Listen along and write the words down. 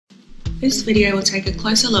This video will take a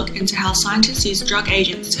closer look into how scientists use drug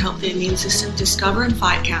agents to help the immune system discover and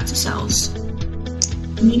fight cancer cells.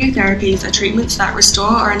 Immunotherapies are treatments that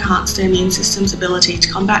restore or enhance the immune system's ability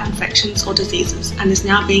to combat infections or diseases and is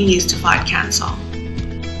now being used to fight cancer.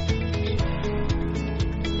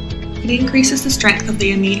 It increases the strength of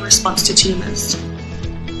the immune response to tumours.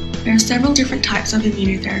 There are several different types of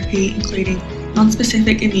immunotherapy, including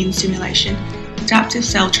non-specific immune stimulation, adaptive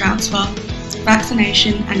cell transfer,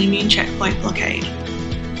 vaccination, and immune checkpoint blockade.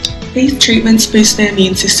 These treatments boost the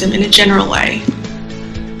immune system in a general way.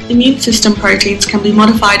 Immune system proteins can be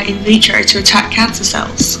modified in vitro to attack cancer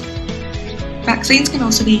cells. Vaccines can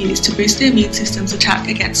also be used to boost the immune system's attack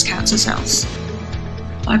against cancer cells.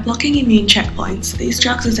 By blocking immune checkpoints, these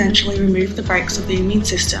drugs essentially remove the brakes of the immune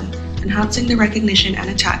system, enhancing the recognition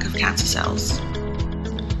and attack of cancer cells.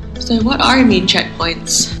 So what are immune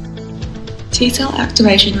checkpoints? T-cell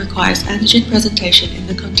activation requires antigen presentation in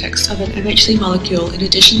the context of an MHC molecule in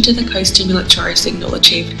addition to the co-stimulatory signal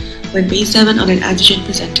achieved when B7 on an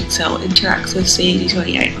antigen-presenting cell interacts with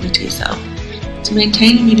CD28 on a T-cell. To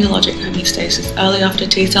maintain immunologic homeostasis early after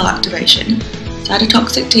T-cell activation,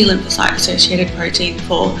 cytotoxic T lymphocyte-associated protein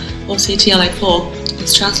 4, or CTLA-4,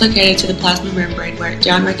 is translocated to the plasma membrane where it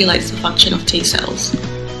downregulates the function of T-cells.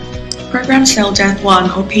 Programmed cell death 1,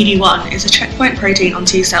 or PD-1, is a checkpoint protein on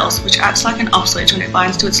T-cells which acts like an off switch when it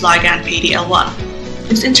binds to its ligand PDL1.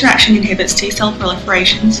 This interaction inhibits T-cell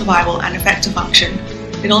proliferation, survival, and effector function.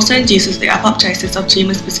 It also induces the apoptosis of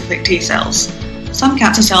tumor-specific T-cells. Some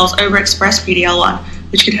cancer cells overexpress PDL1,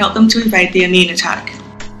 which could help them to evade the immune attack.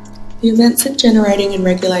 The events of generating and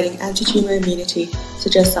regulating anti-tumor immunity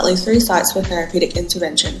suggest at least 3 sites for therapeutic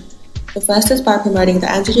intervention. The first is by promoting the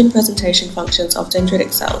antigen presentation functions of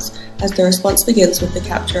dendritic cells, as the response begins with the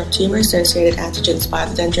capture of tumor-associated antigens by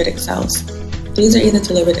the dendritic cells. These are either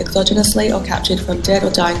delivered exogenously or captured from dead or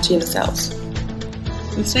dying tumor cells.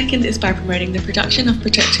 The second is by promoting the production of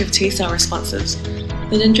protective T-cell responses.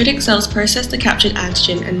 The dendritic cells process the captured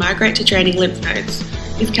antigen and migrate to draining lymph nodes.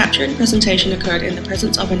 If capture and presentation occurred in the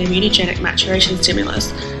presence of an immunogenic maturation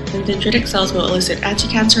stimulus, then dendritic cells will elicit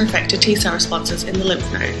anti-cancer effector T-cell responses in the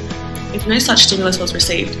lymph node. If no such stimulus was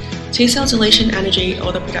received, T-cell deletion energy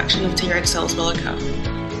or the production of Treg cells will occur.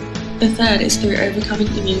 The third is through overcoming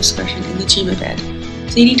immune suppression in the tumour bed.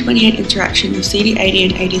 CD28 interaction with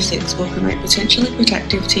CD80 and 86 will promote potentially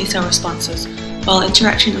protective T-cell responses, while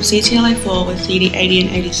interaction of CTLA-4 with CD80 and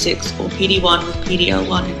 86 or PD-1 with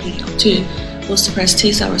PD-L1 and PD-L2 will suppress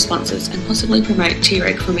T-cell responses and possibly promote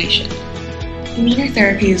Treg formation.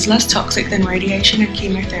 Immunotherapy is less toxic than radiation and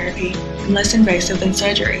chemotherapy and less invasive than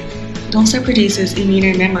surgery. It also produces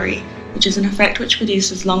immunomemory, which is an effect which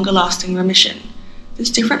produces longer-lasting remission. This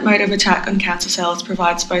different mode of attack on cancer cells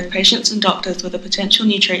provides both patients and doctors with a potential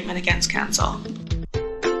new treatment against cancer.